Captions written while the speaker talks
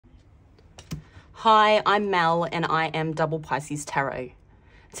Hi, I'm Mel and I am Double Pisces Tarot.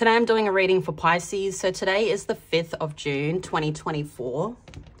 Today I'm doing a reading for Pisces. So today is the 5th of June, 2024.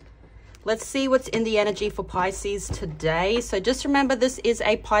 Let's see what's in the energy for Pisces today. So just remember, this is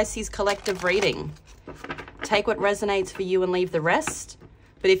a Pisces collective reading. Take what resonates for you and leave the rest.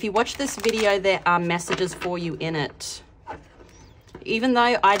 But if you watch this video, there are messages for you in it. Even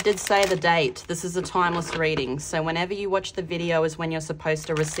though I did say the date, this is a timeless reading. So whenever you watch the video is when you're supposed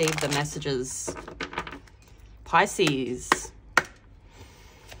to receive the messages. Pisces.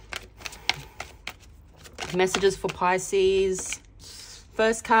 Messages for Pisces.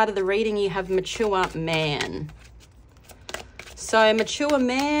 First card of the reading, you have Mature Man. So Mature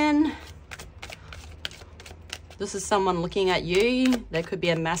Man, this is someone looking at you. There could be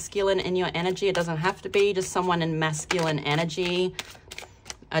a masculine in your energy. It doesn't have to be, just someone in masculine energy.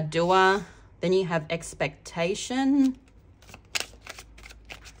 A doer. Then you have expectation.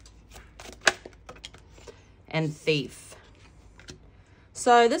 And thief.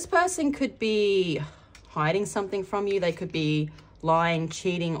 So this person could be hiding something from you. They could be lying,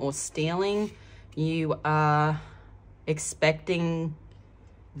 cheating, or stealing. You are expecting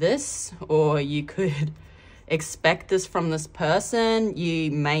this, or you could expect this from this person.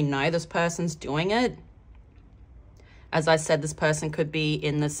 You may know this person's doing it. As I said, this person could be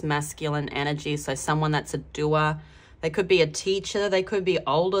in this masculine energy, so someone that's a doer. They could be a teacher. They could be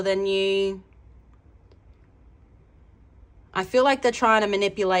older than you. I feel like they're trying to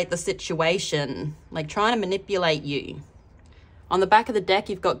manipulate the situation, like trying to manipulate you. On the back of the deck,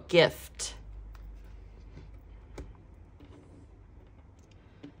 you've got gift.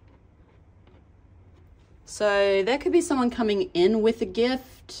 So there could be someone coming in with a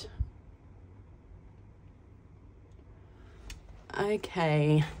gift.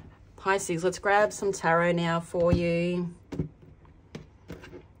 Okay, Pisces, let's grab some tarot now for you.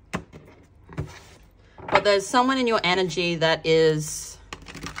 But there's someone in your energy that is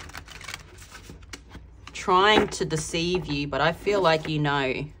trying to deceive you, but I feel like you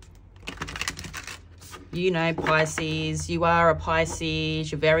know. You know, Pisces, you are a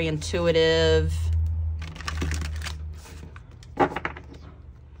Pisces, you're very intuitive.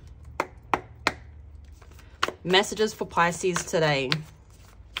 Messages for Pisces today.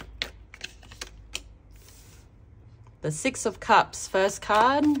 The Six of Cups, first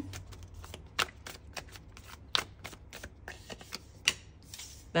card.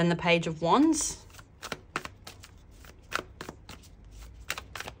 Then the Page of Wands.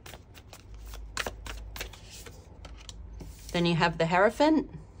 Then you have the Hierophant.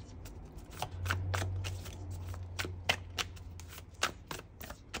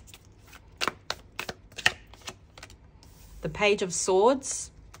 The Page of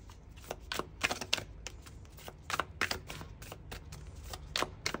Swords.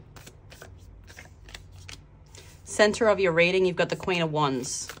 Center of your reading, you've got the Queen of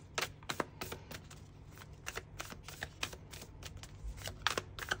Wands.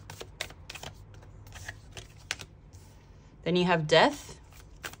 Then you have Death.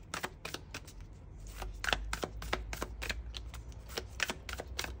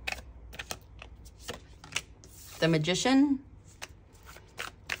 The Magician.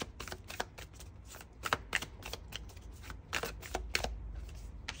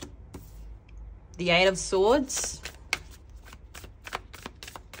 The Eight of Swords.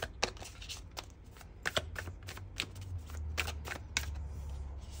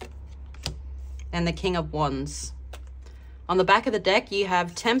 And the King of Wands. On the back of the deck, you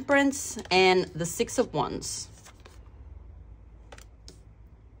have Temperance and the Six of Wands.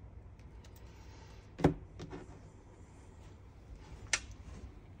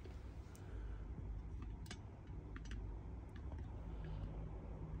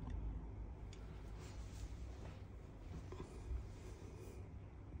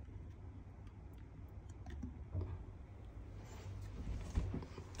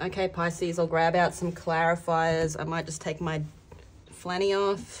 Okay, Pisces, I'll grab out some clarifiers. I might just take my flanny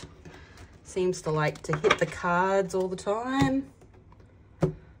off. Seems to like to hit the cards all the time.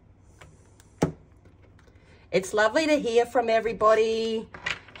 It's lovely to hear from everybody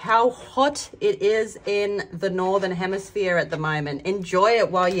how hot it is in the Northern Hemisphere at the moment. Enjoy it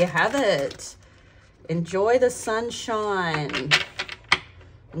while you have it. Enjoy the sunshine.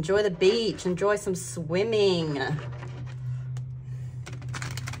 Enjoy the beach. Enjoy some swimming.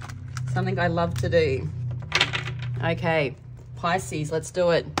 Something I love to do. Okay, Pisces, let's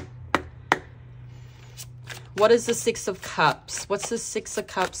do it. What is the Six of Cups? What's the Six of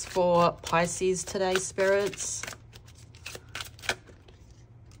Cups for Pisces today, spirits?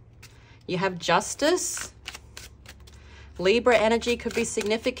 You have Justice, Libra energy could be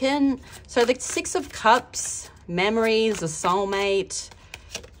significant. So the Six of Cups, memories, a soulmate.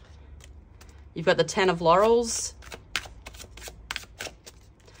 You've got the Ten of Laurels.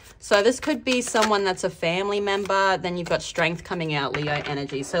 So this could be someone that's a family member. Then you've got Strength coming out, Leo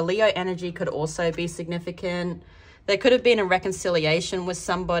energy. So Leo energy could also be significant. There could have been a reconciliation with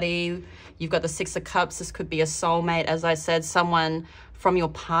somebody. You've got the Six of Cups. This could be a soulmate. As I said, someone from your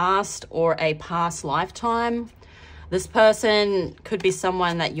past or a past lifetime. This person could be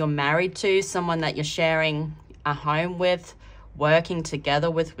someone that you're married to, someone that you're sharing a home with, working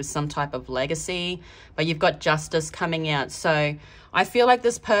together with some type of legacy. But you've got Justice coming out. So I feel like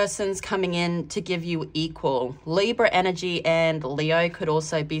this person's coming in to give you equal. Libra energy and Leo could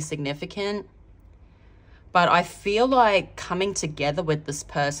also be significant. But I feel like coming together with this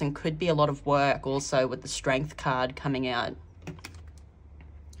person could be a lot of work also with the Strength card coming out.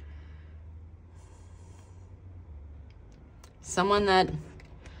 Someone that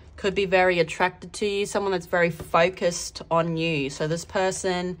could be very attracted to you, someone that's very focused on you. So this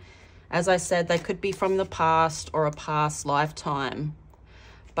person, as I said, they could be from the past or a past lifetime.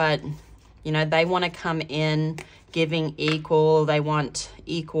 But, you know, they want to come in giving equal. They want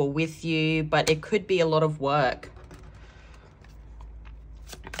equal with you, but it could be a lot of work.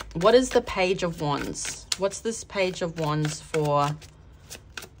 What is the Page of Wands? What's this Page of Wands for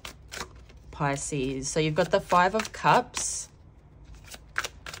Pisces? So you've got the Five of Cups.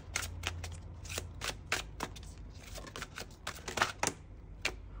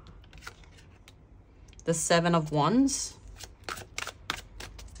 The Seven of Wands.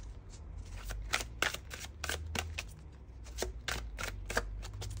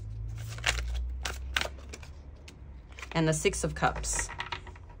 And the Six of Cups.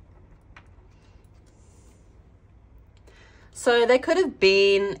 So there could have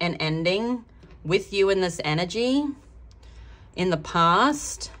been an ending with you in this energy in the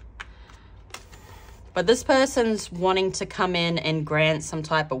past. But this person's wanting to come in and grant some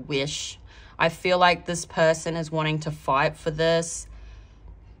type of wish. I feel like this person is wanting to fight for this.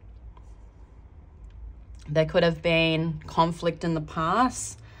 There could have been conflict in the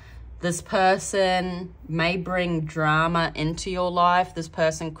past. This person may bring drama into your life. This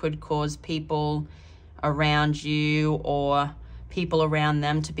person could cause people around you or people around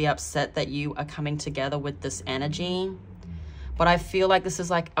them to be upset that you are coming together with this energy. But I feel like this is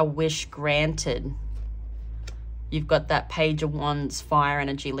like a wish granted. You've got that Page of Wands, fire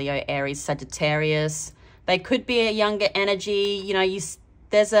energy, Leo, Aries, Sagittarius. They could be a younger energy. You know,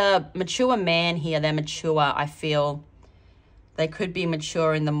 there's a mature man here. They're mature, I feel. They could be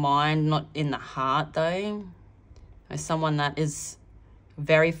mature in the mind, not in the heart, though. There's someone that is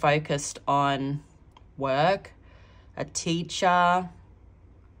very focused on work, a teacher.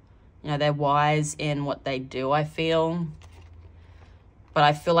 You know, they're wise in what they do, I feel. But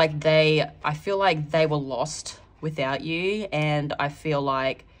I feel like they were lost without you, and I feel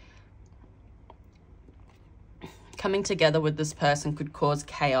like coming together with this person could cause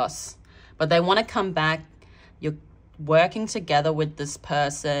chaos. But they want to come back. You're working together with this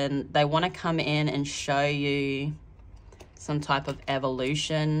person. They want to come in and show you some type of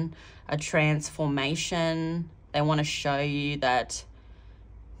evolution, a transformation. They want to show you that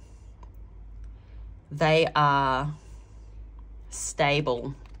they are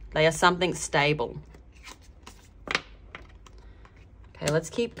stable. They are something stable. Okay,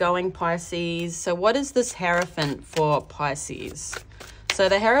 let's keep going, Pisces. So what is this Hierophant for Pisces? So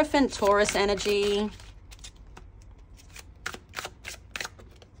the Hierophant, Taurus energy.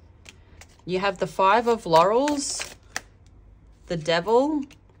 You have the Five of Laurels, the Devil.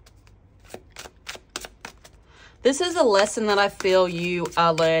 This is a lesson that I feel you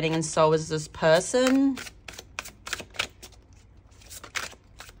are learning, and so is this person.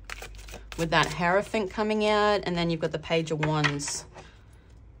 With that Hierophant coming out, and then you've got the Page of Wands.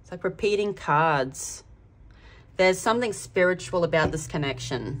 It's like repeating cards. There's something spiritual about this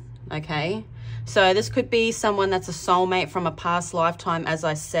connection, okay? So this could be someone that's a soulmate from a past lifetime, as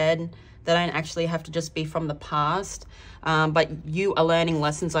I said. They don't actually have to just be from the past. But you are learning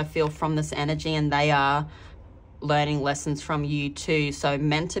lessons, I feel, from this energy, and they are learning lessons from you too. So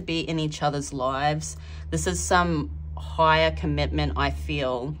meant to be in each other's lives. This is some higher commitment, I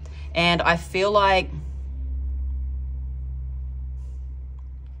feel. And I feel like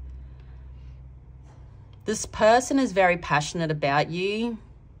this person is very passionate about you.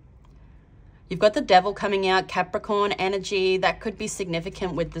 You've got the Devil coming out, Capricorn energy. That could be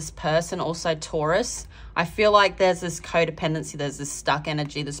significant with this person. Also Taurus. I feel like there's this codependency. There's this stuck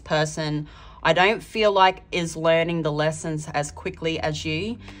energy. This person, I don't feel like is learning the lessons as quickly as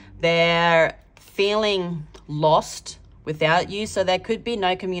you. They're feeling lost without you. So there could be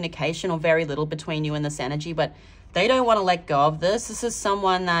no communication or very little between you and this energy, but they don't want to let go of this. This is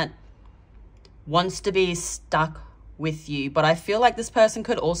someone that wants to be stuck with you, but I feel like this person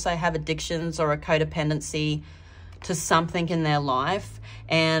could also have addictions or a codependency to something in their life,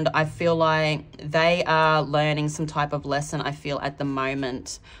 and I feel like they are learning some type of lesson, I feel, at the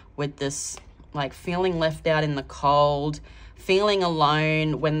moment, with this, like, feeling left out in the cold, feeling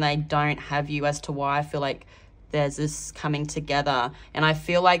alone when they don't have you, as to why I feel like there's this coming together. And I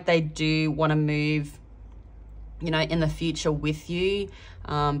feel like they do want to move, you know, in the future with you,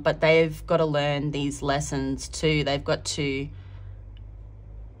 but they've got to learn these lessons too. They've got to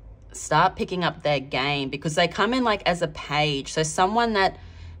start picking up their game, because they come in like as a page. So someone that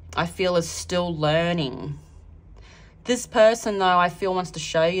I feel is still learning. This person, though, I feel wants to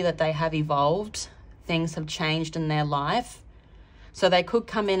show you that they have evolved. Things have changed in their life. So they could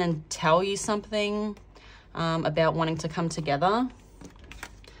come in and tell you something about wanting to come together.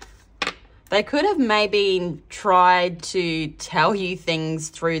 They could have maybe tried to tell you things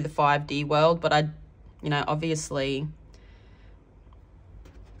through the 5D world, but you know, obviously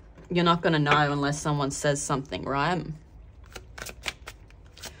you're not going to know unless someone says something, right?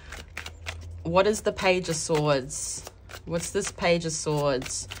 What is the Page of Swords? What's this Page of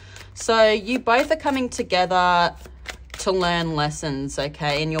Swords? So you both are coming together to learn lessons,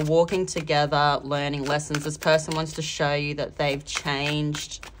 okay? And you're walking together, learning lessons. This person wants to show you that they've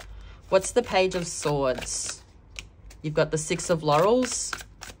changed. What's the Page of Swords? You've got the Six of Laurels.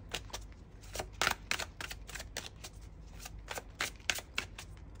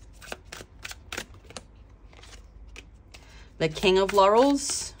 The King of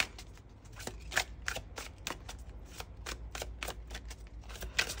Laurels.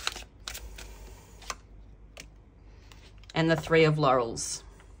 And the Three of Laurels.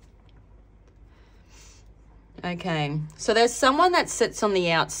 Okay, so there's someone that sits on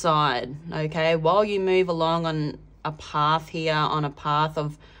the outside, okay, while you move along on a path here, on a path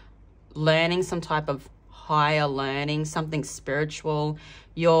of learning some type of higher learning, something spiritual.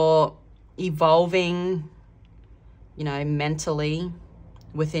 You're evolving, you know, mentally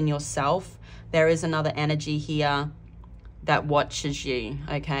within yourself. There is another energy here that watches you,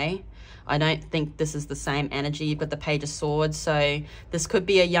 okay? I don't think this is the same energy. You've got the Page of Swords, so this could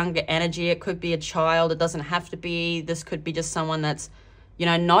be a younger energy. It could be a child. It doesn't have to be. This could be just someone that's, you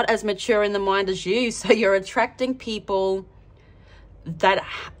know, not as mature in the mind as you. So you're attracting people that,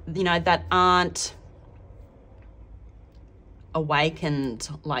 you know, that aren't awakened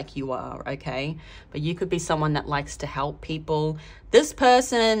like you are, okay? But you could be someone that likes to help people. This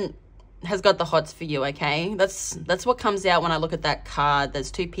person has got the hots for you, okay? That's what comes out when I look at that card. There's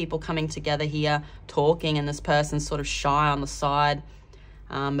two people coming together here talking, and this person's sort of shy on the side,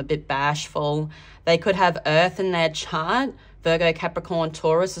 a bit bashful. They could have Earth in their chart, Virgo, Capricorn,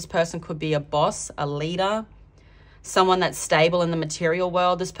 Taurus. This person could be a boss, a leader, someone that's stable in the material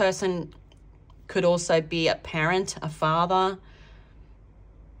world. This person could also be a parent, a father.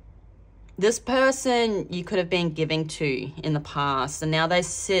 This person you could have been giving to in the past, and now they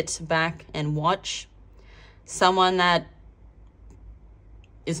sit back and watch. Someone that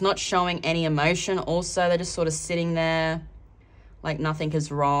is not showing any emotion also. They're just sort of sitting there like nothing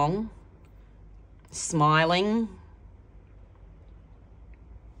is wrong, smiling.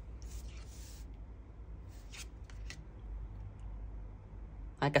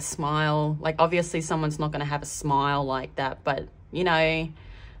 Like a smile. Like, obviously someone's not going to have a smile like that, but, you know,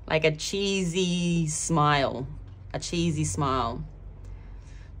 like a cheesy smile. A cheesy smile.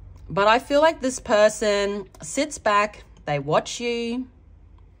 But I feel like this person sits back, they watch you.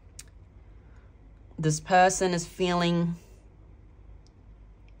 This person is feeling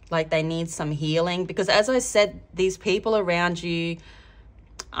like they need some healing, because as I said, these people around you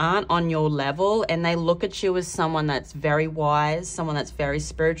aren't on your level, and they look at you as someone that's very wise, someone that's very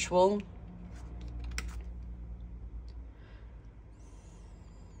spiritual.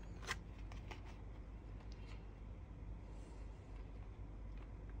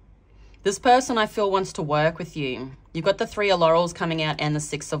 This person, I feel, wants to work with you. You've got the Three of Laurels coming out and the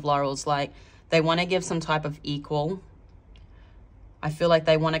Six of Laurels. Like, they want to give some type of equal. I feel like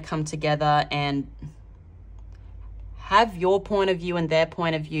they want to come together and have your point of view and their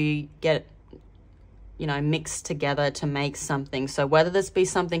point of view get, you know, mixed together to make something. So whether this be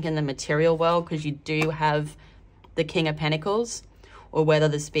something in the material world, because you do have the King of Pentacles, or whether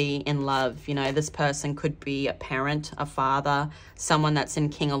this be in love, you know, this person could be a parent, a father, someone that's in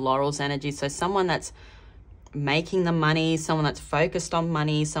King of Laurels energy. So someone that's making the money, someone that's focused on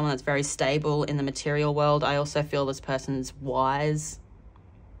money, someone that's very stable in the material world. I also feel this person's wise.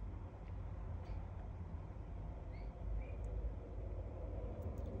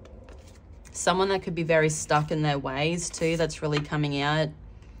 Someone that could be very stuck in their ways too, that's really coming out.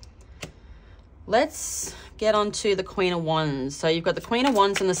 Let's get on to the Queen of Wands. So you've got the Queen of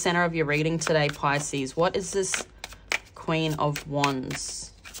Wands in the center of your reading today, Pisces. What is this Queen of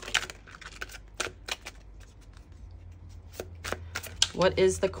Wands? What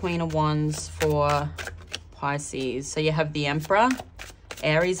is the Queen of Wands for Pisces? So you have the Emperor,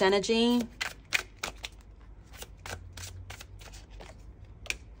 Aries energy,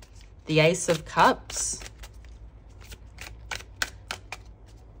 the Ace of Cups,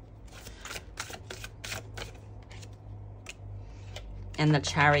 and the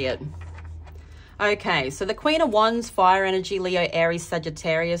Chariot. Okay, so the Queen of Wands, fire energy, Leo, Aries,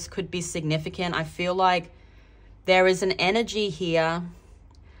 Sagittarius could be significant. I feel like there is an energy here.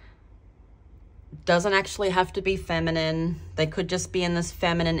 Doesn't actually have to be feminine. They could just be in this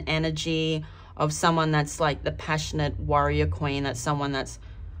feminine energy of someone that's like the passionate warrior queen. That's someone that's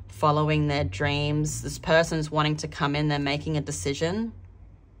following their dreams. This person's wanting to come in. They're making a decision.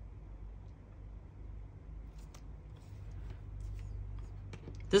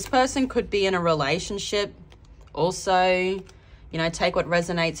 This person could be in a relationship. Also, you know, take what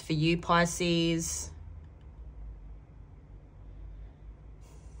resonates for you, Pisces.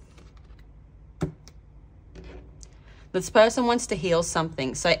 This person wants to heal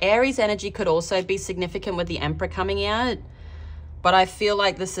something. So Aries energy could also be significant with the Emperor coming out. But I feel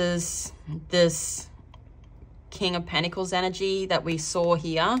like this is this King of Pentacles energy that we saw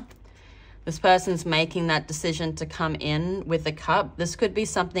here. This person's making that decision to come in with the Cup. This could be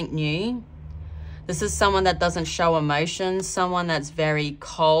something new. This is someone that doesn't show emotions, someone that's very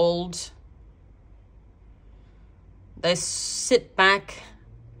cold. They sit back,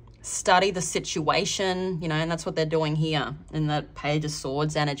 study the situation, you know, and that's what they're doing here in the Page of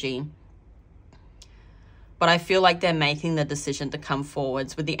Swords energy. But I feel like they're making the decision to come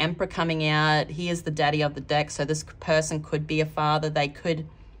forwards. With the Emperor coming out, he is the daddy of the deck, so this person could be a father. They could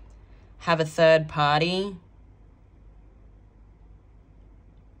have a third party.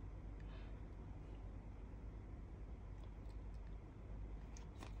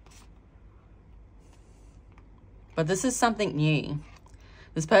 But this is something new.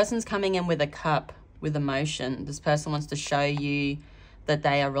 This person's coming in with a Cup, with emotion. This person wants to show you that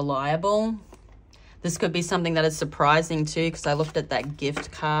they are reliable. This could be something that is surprising too, because I looked at that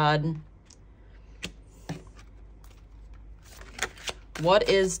gift card. What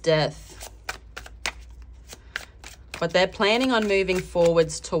is Death? But they're planning on moving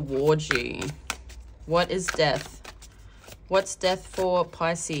forwards towards you. What is Death? What's Death for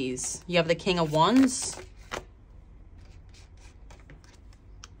Pisces? You have the King of Wands,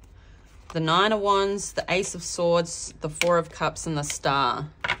 the Nine of Wands, the Ace of Swords, the Four of Cups, and the Star.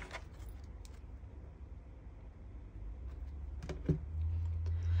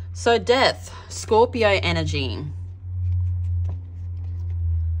 So Death, Scorpio energy.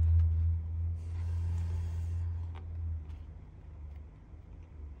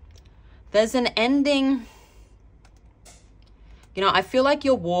 There's an ending. You know, I feel like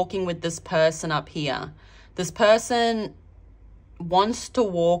you're walking with this person up here. This person wants to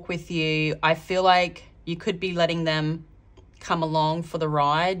walk with you. I feel like you could be letting them come along for the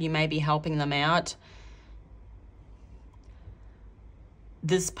ride. You may be helping them out.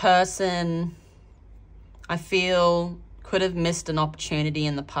 This person, I feel, could have missed an opportunity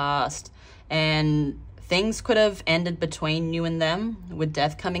in the past, and things could have ended between you and them with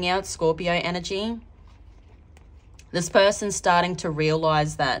Death coming out, Scorpio energy. This person's starting to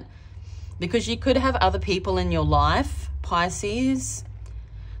realize that, because you could have other people in your life, Pisces.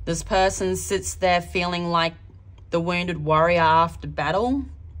 This person sits there feeling like the wounded warrior after battle.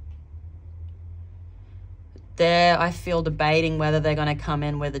 They're, I feel, debating whether they're going to come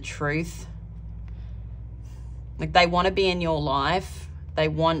in with the truth. Like, they want to be in your life. They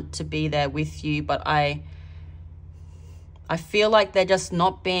want to be there with you, but I feel like they're just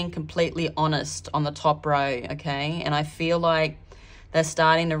not being completely honest on the top row, okay? And I feel like they're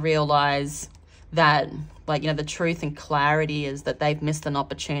starting to realize that, like, you know, the truth and clarity is that they've missed an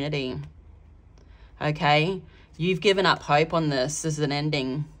opportunity, okay? You've given up hope on this. This is an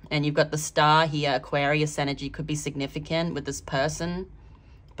ending. And you've got the Star here. Aquarius energy could be significant with this person,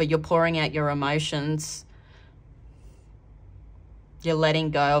 but you're pouring out your emotions. You're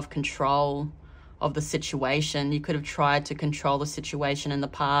letting go of control of the situation. You could have tried to control the situation in the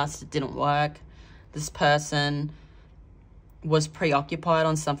past. It didn't work. This person was preoccupied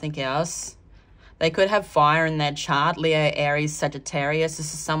on something else. They could have fire in their chart. Leo, Aries, Sagittarius.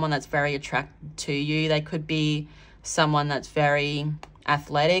 This is someone that's very attracted to you. They could be someone that's very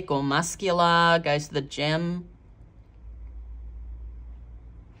athletic or muscular, goes to the gym.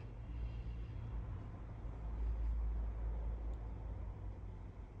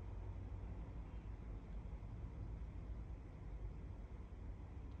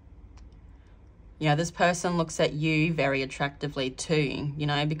 You know, this person looks at you very attractively too, you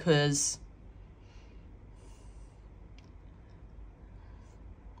know, because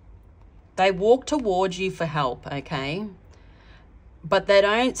they walk towards you for help, okay? But they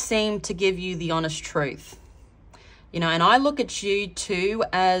don't seem to give you the honest truth. You know, and I look at you too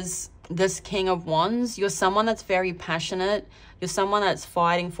as this King of Wands. You're someone that's very passionate. You're someone that's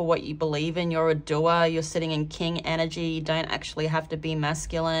fighting for what you believe in. You're a doer. You're sitting in king energy. You don't actually have to be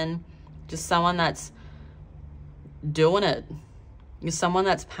masculine. Just someone that's doing it. You're someone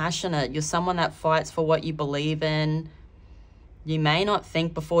that's passionate. You're someone that fights for what you believe in. You may not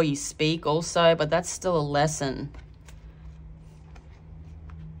think before you speak also, but that's still a lesson.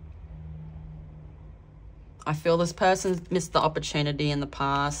 I feel this person missed the opportunity in the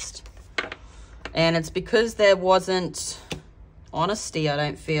past. And it's because there wasn't honesty, I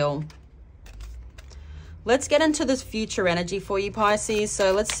don't feel. Let's get into this future energy for you, Pisces.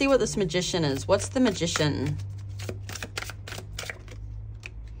 So let's see what this Magician is. What's the Magician?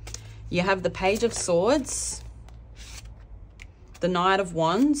 You have the Page of Swords, the Knight of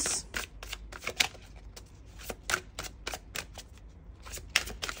Wands,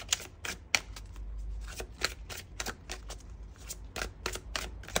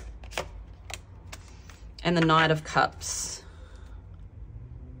 and the Knight of Cups.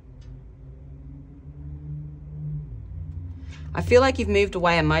 I feel like you've moved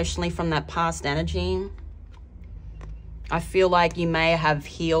away emotionally from that past energy. I feel like you may have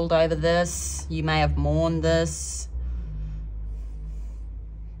healed over this. You may have mourned this.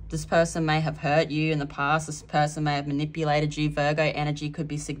 This person may have hurt you in the past. This person may have manipulated you. Virgo energy could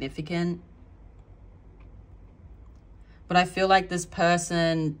be significant. But I feel like this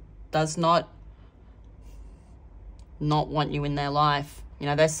person does not want you in their life. You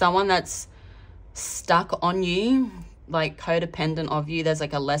know, there's someone that's stuck on you, like codependent of you. There's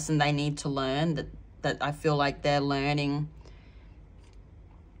like a lesson they need to learn that I feel like they're learning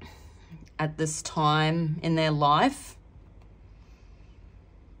at this time in their life.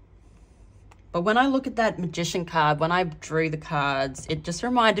 But when I look at that Magician card, when I drew the cards, it just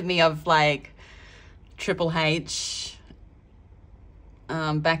reminded me of like Triple H,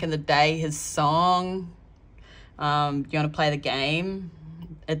 back in the day, his song, you want to play the game?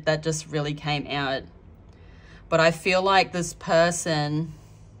 That just really came out. But I feel like this person,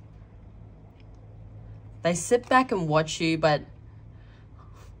 they sit back and watch you, but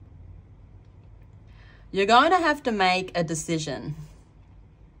you're going to have to make a decision.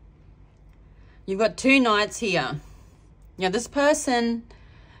 You've got two knights here. You know, this person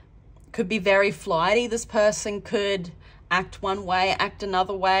could be very flighty. This person could act one way, act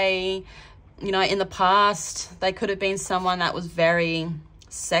another way. You know, in the past, they could have been someone that was very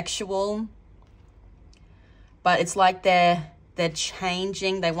sexual. But it's like they're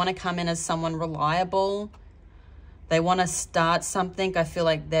changing. They want to come in as someone reliable. They want to start something. I feel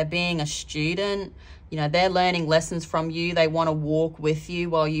like they're being a student. You know, they're learning lessons from you. They want to walk with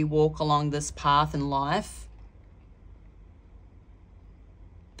you while you walk along this path in life.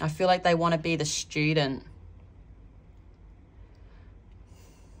 I feel like they want to be the student.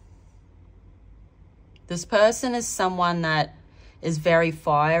 This person is someone that is very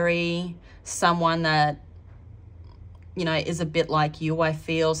fiery, someone that, you know, is a bit like you, I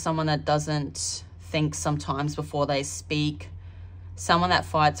feel, someone that doesn't think sometimes before they speak, someone that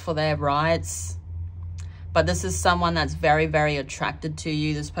fights for their rights. But this is someone that's very, very attracted to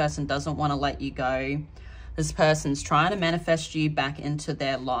you. This person doesn't want to let you go. This person's trying to manifest you back into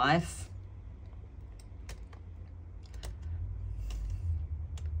their life.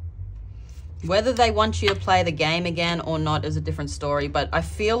 Whether they want you to play the game again or not is a different story. But I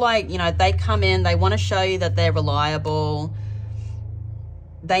feel like, you know, they come in, they want to show you that they're reliable.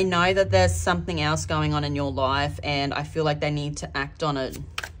 They know that there's something else going on in your life, and I feel like they need to act on it.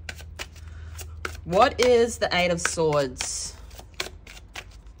 What is the Eight of Swords?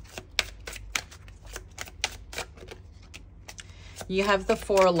 You have the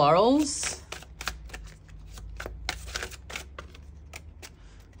Four of Laurels,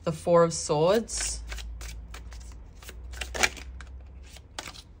 the Four of Swords,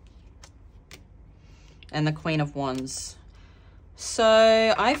 and the Queen of Wands.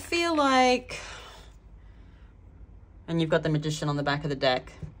 So I feel like, and you've got the Magician on the back of the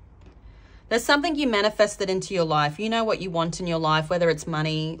deck. There's something you manifested into your life. You know what you want in your life, whether it's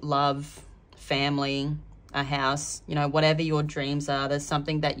money, love, family, a house, you know, whatever your dreams are. There's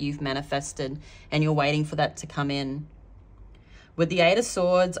something that you've manifested and you're waiting for that to come in. With the Eight of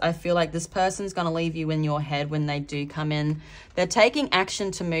Swords, I feel like this person's going to leave you in your head when they do come in. They're taking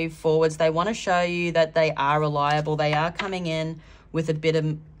action to move forwards. They want to show you that they are reliable. They are coming in with a bit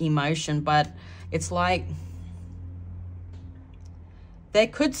of emotion, but It's like there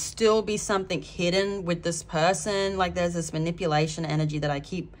could still be something hidden with this person. Like there's this manipulation energy that I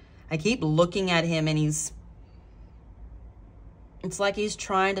keep looking at him, and it's like he's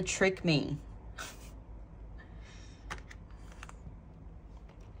trying to trick me.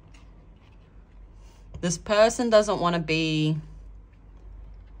 This person doesn't want to be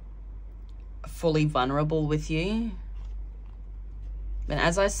fully vulnerable with you. But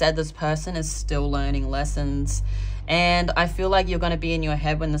as I said, this person is still learning lessons. And I feel like you're going to be in your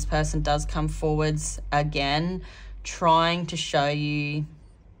head when this person does come forwards again, trying to show you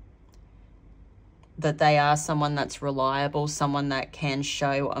that they are someone that's reliable, someone that can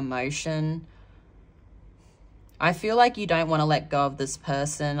show emotion. I feel like you don't want to let go of this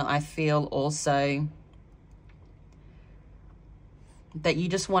person. I feel also that you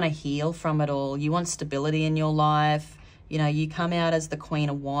just want to heal from it all. You want stability in your life. You know, you come out as the Queen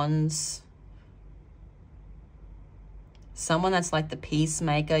of Wands. Someone that's like the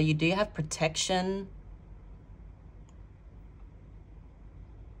peacemaker. You do have protection.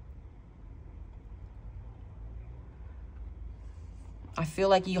 I feel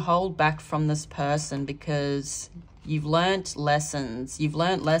like you hold back from this person because you've learnt lessons. You've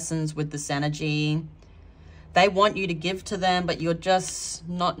learnt lessons with this energy. They want you to give to them, but you're just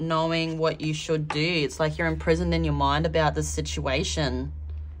not knowing what you should do. It's like you're imprisoned in your mind about this situation.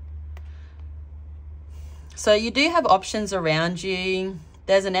 So you do have options around you.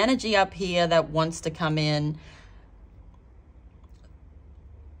 There's an energy up here that wants to come in.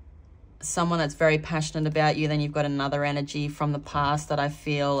 Someone that's very passionate about you. Then you've got another energy from the past that I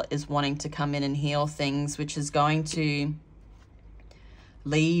feel is wanting to come in and heal things, which is going to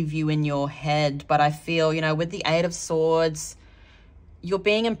leave you in your head. But I feel, you know, with the Eight of Swords, you're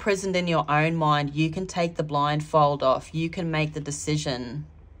being imprisoned in your own mind. You can take the blindfold off. You can make the decision.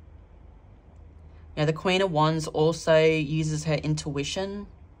 You know, the Queen of Wands also uses her intuition.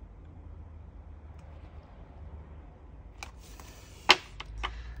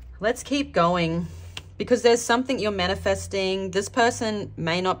 Let's keep going, because there's something you're manifesting. This person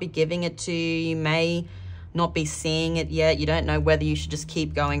may not be giving it to you. You may not be seeing it yet. You don't know whether you should just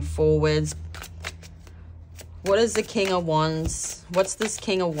keep going forwards. What is the King of Wands? What's this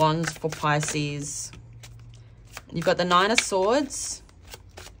King of Wands for Pisces? You've got the Nine of Swords.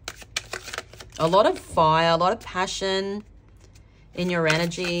 A lot of fire, a lot of passion in your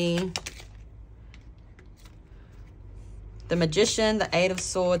energy. The Magician, the Eight of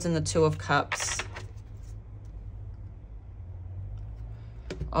Swords, and the Two of Cups.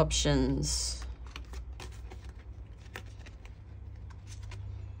 Options.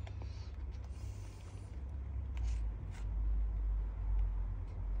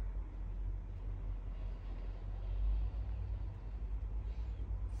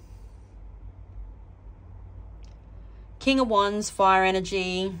 King of Wands, fire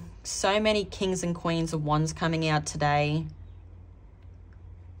energy. So many Kings and Queens of Wands coming out today.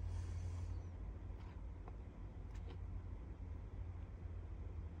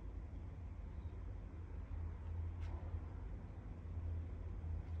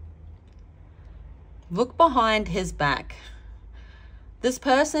 Look behind his back. This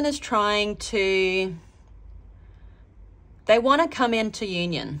person is trying to, they want to come into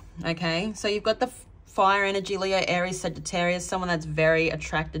union, okay? So you've got the fire energy, Leo, Aries, Sagittarius, someone that's very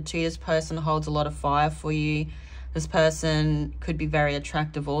attracted to you. This person holds a lot of fire for you. This person could be very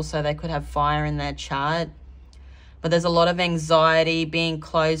attractive also. They could have fire in their chart. But there's a lot of anxiety, being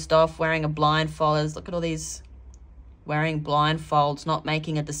closed off, wearing a blindfold. Look at all these wearing blindfolds, not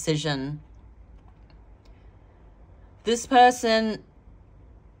making a decision. This person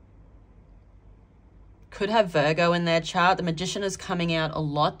could have Virgo in their chart. The Magician is coming out a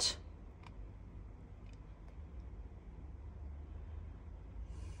lot.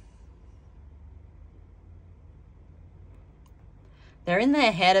 They're in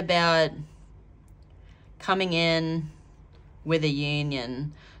their head about coming in with a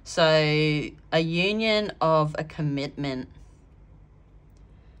union. So a union of a commitment.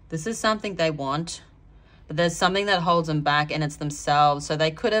 This is something they want, but there's something that holds them back, and it's themselves. So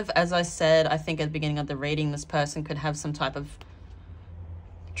they could have, as I said, I think at the beginning of the reading, this person could have some type of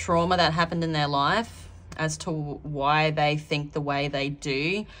trauma that happened in their life as to why they think the way they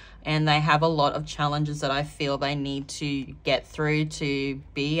do. And they have a lot of challenges that I feel they need to get through to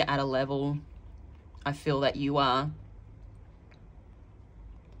be at a level I feel that you are.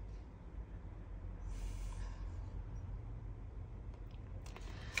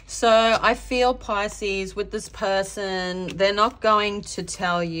 So I feel, Pisces, with this person, they're not going to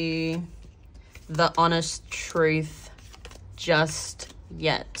tell you the honest truth just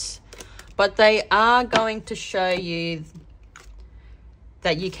yet. but they are going to show you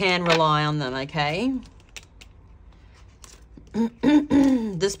that you can rely on them, okay?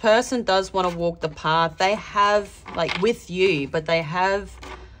 This person does want to walk the path. They have, like, with you, but they have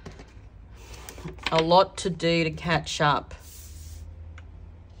a lot to do to catch up.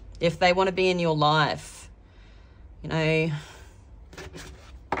 If they want to be in your life, you know.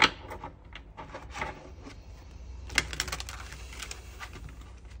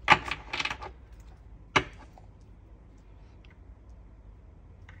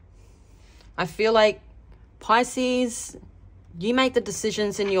 I feel like Pisces, you make the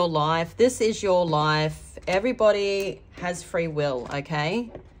decisions in your life. This is your life. Everybody has free will,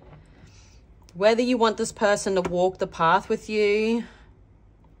 okay? Whether you want this person to walk the path with you,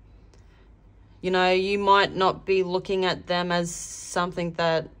 you know, you might not be looking at them as something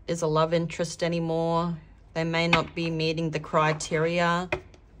that is a love interest anymore. They may not be meeting the criteria.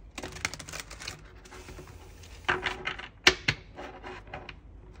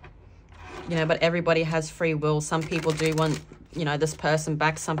 You know, but everybody has free will. Some people do want, you know, this person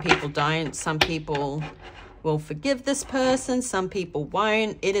back. Some people don't. Some people will forgive this person. Some people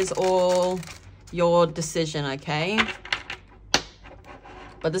won't. It is all your decision, okay?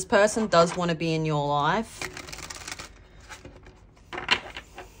 But this person does want to be in your life.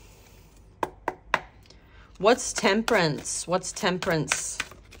 What's temperance? What's temperance?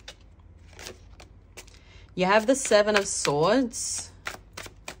 You have the Seven of Swords.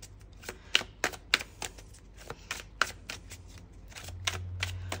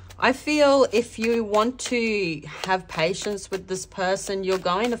 I feel if you want to have patience with this person, you're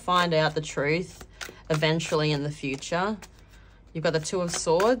going to find out the truth eventually in the future. You've got the Two of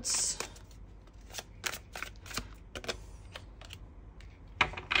Swords.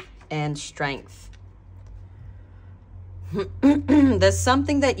 And Strength. There's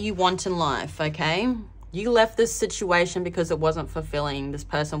something that you want in life, okay? You left this situation because it wasn't fulfilling. This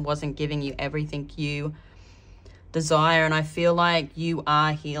person wasn't giving you everything you desire, and I feel like you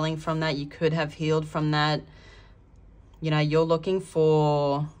are healing from that. You could have healed from that. You know, you're looking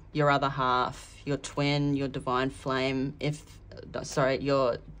for your other half, your twin, your divine flame,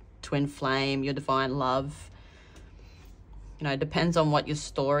 your twin flame, your divine love. You know, it depends on what your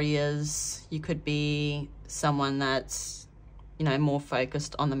story is. You could be someone that's, you know, more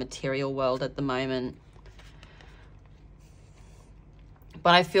focused on the material world at the moment.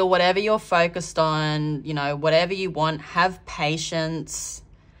 But I feel whatever you're focused on, you know, whatever you want, have patience,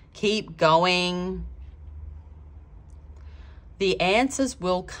 keep going. The answers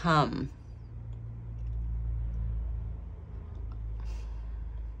will come.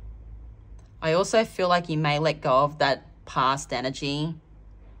 I also feel like you may let go of that past energy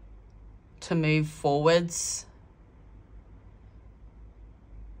to move forwards,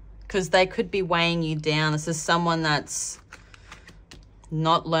 because they could be weighing you down. This is someone that's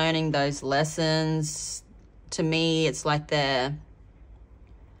not learning those lessons. To me, it's like they're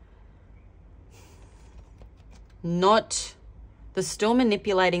still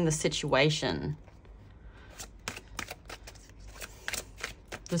manipulating the situation.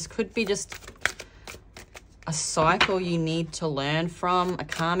 This could be just a cycle you need to learn from, a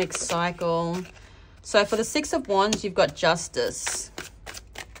karmic cycle. So for the Six of Wands, you've got Justice.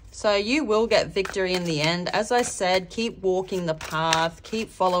 So you will get victory in the end. As I said, keep walking the path, keep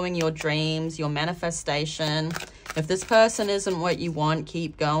following your dreams, your manifestation. If this person isn't what you want,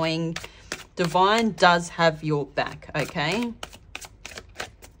 keep going. Divine does have your back, okay?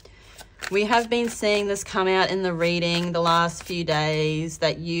 We have been seeing this come out in the reading the last few days,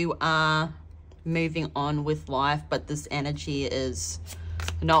 that you are moving on with life, but this energy is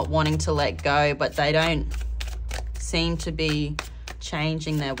not wanting to let go, but they don't seem to be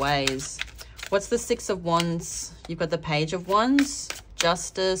changing their ways. What's the Six of Wands? You've got the Page of Wands,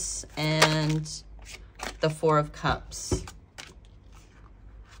 Justice, and the Four of Cups.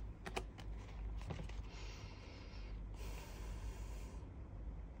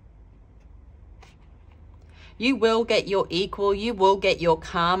 You will get your equal. You will get your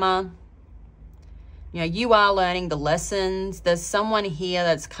karma. You know, you are learning the lessons. There's someone here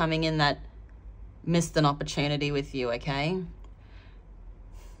that's coming in that missed an opportunity with you, okay?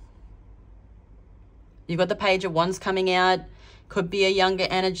 You've got the Page of Wands coming out. Could be a younger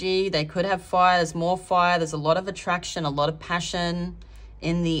energy. They could have fire. There's more fire. There's a lot of attraction, a lot of passion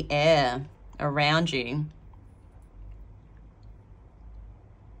in the air around you.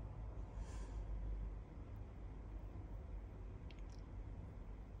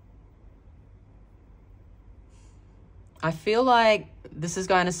 I feel like this is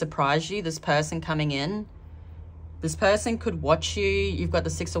going to surprise you, this person coming in. This person could watch you. You've got the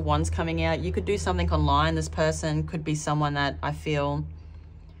Six of Wands coming out. You could do something online. This person could be someone that I feel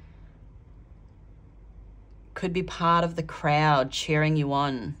could be part of the crowd cheering you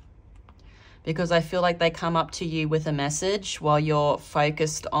on, because I feel like they come up to you with a message while you're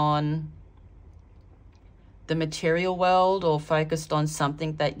focused on the material world or focused on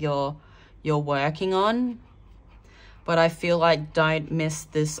something that you're working on. But I feel like don't miss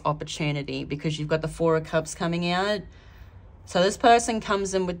this opportunity, because you've got the Four of Cups coming out. So this person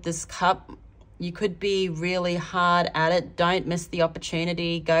comes in with this cup. You could be really hard at it. Don't miss the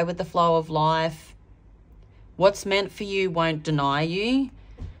opportunity. Go with the flow of life. What's meant for you won't deny you.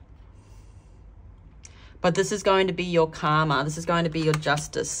 But this is going to be your karma. This is going to be your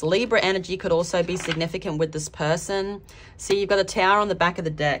justice. Libra energy could also be significant with this person. See, you've got a Tower on the back of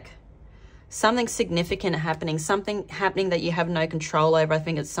the deck. Something significant happening. Something happening that you have no control over. I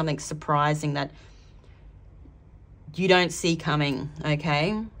think it's something surprising that you don't see coming,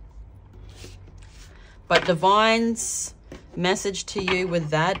 okay? But Divine's message to you with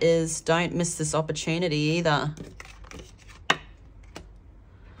that is don't miss this opportunity either.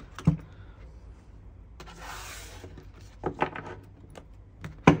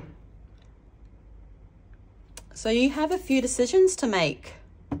 So you have a few decisions to make,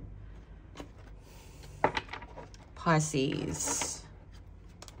 Pisces.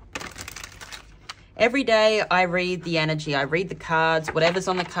 Every day I read the energy, I read the cards, whatever's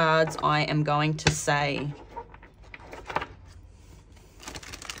on the cards, I am going to say.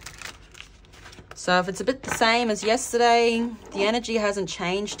 So if it's a bit the same as yesterday, the energy hasn't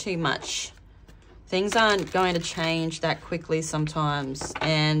changed too much. Things aren't going to change that quickly sometimes.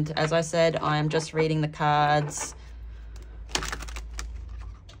 And as I said, I am just reading the cards.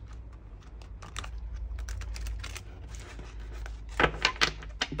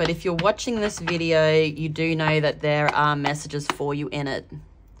 But if you're watching this video, you do know that there are messages for you in it.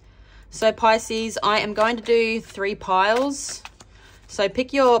 So Pisces, I am going to do 3 piles. So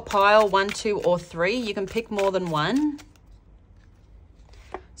pick your pile 1, 2, or 3. You can pick more than one.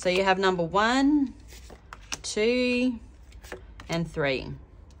 So you have number 1, 2, and 3.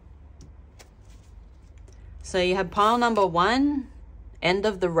 So you have pile number 1, End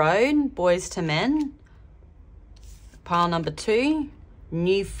of the Road, Boys to Men. Pile number 2,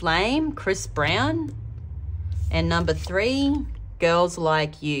 New Flame, Chris Brown. And number 3, Girls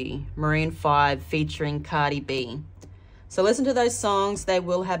Like You, Maroon 5 featuring Cardi B. So listen to those songs. They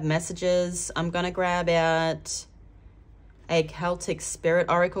will have messages. I'm going to grab out a Celtic Spirit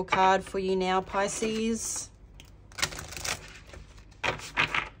Oracle card for you now, Pisces.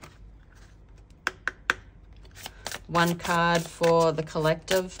 One card for the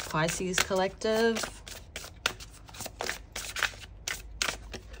collective, Pisces collective.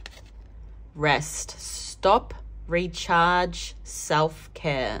 Rest, stop, recharge,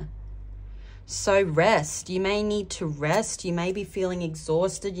 self-care. So rest. You may need to rest. You may be feeling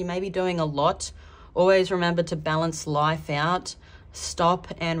exhausted. You may be doing a lot. Always remember to balance life out. Stop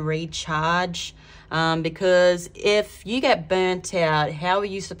and recharge. Because if you get burnt out, how are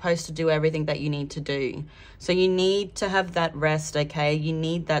you supposed to do everything that you need to do? So you need to have that rest, okay? You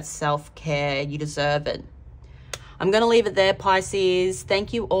need that self-care. You deserve it. I'm going to leave it there, Pisces.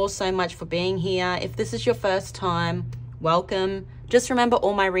 Thank you all so much for being here. If this is your first time, welcome. Just remember,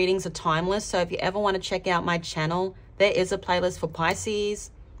 all my readings are timeless. So if you ever want to check out my channel, there is a playlist for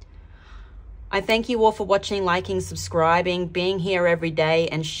Pisces. I thank you all for watching, liking, subscribing, being here every day,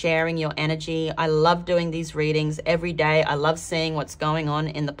 and sharing your energy. I love doing these readings every day. I love seeing what's going on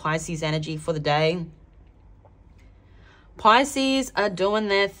in the Pisces energy for the day. Pisces are doing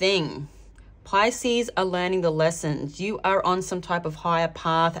their thing. Pisces are learning the lessons. You are on some type of higher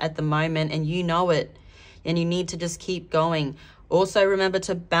path at the moment, and you know it. And you need to just keep going. Also, remember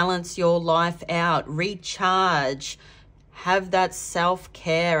to balance your life out, recharge, have that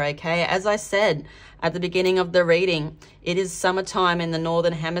self-care, okay? As I said at the beginning of the reading, it is summertime in the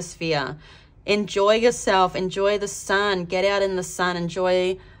Northern Hemisphere. Enjoy yourself, enjoy the sun, get out in the sun,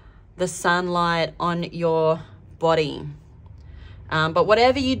 enjoy the sunlight on your body. But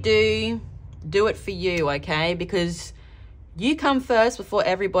whatever you do, do it for you, okay? Because you come first before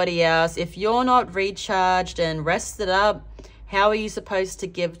everybody else. If you're not recharged and rested up, how are you supposed to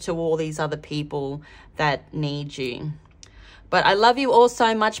give to all these other people that need you? But I love you all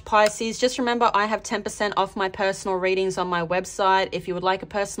so much, Pisces. Just remember, I have 10% off my personal readings on my website. If you would like a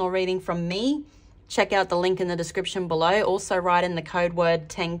personal reading from me, check out the link in the description below. Also write in the code word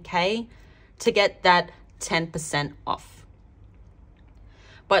 10K to get that 10% off.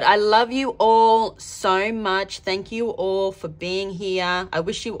 But I love you all so much. Thank you all for being here. I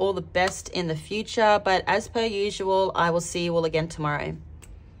wish you all the best in the future. But as per usual, I will see you all again tomorrow.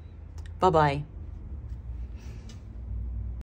 Bye-bye.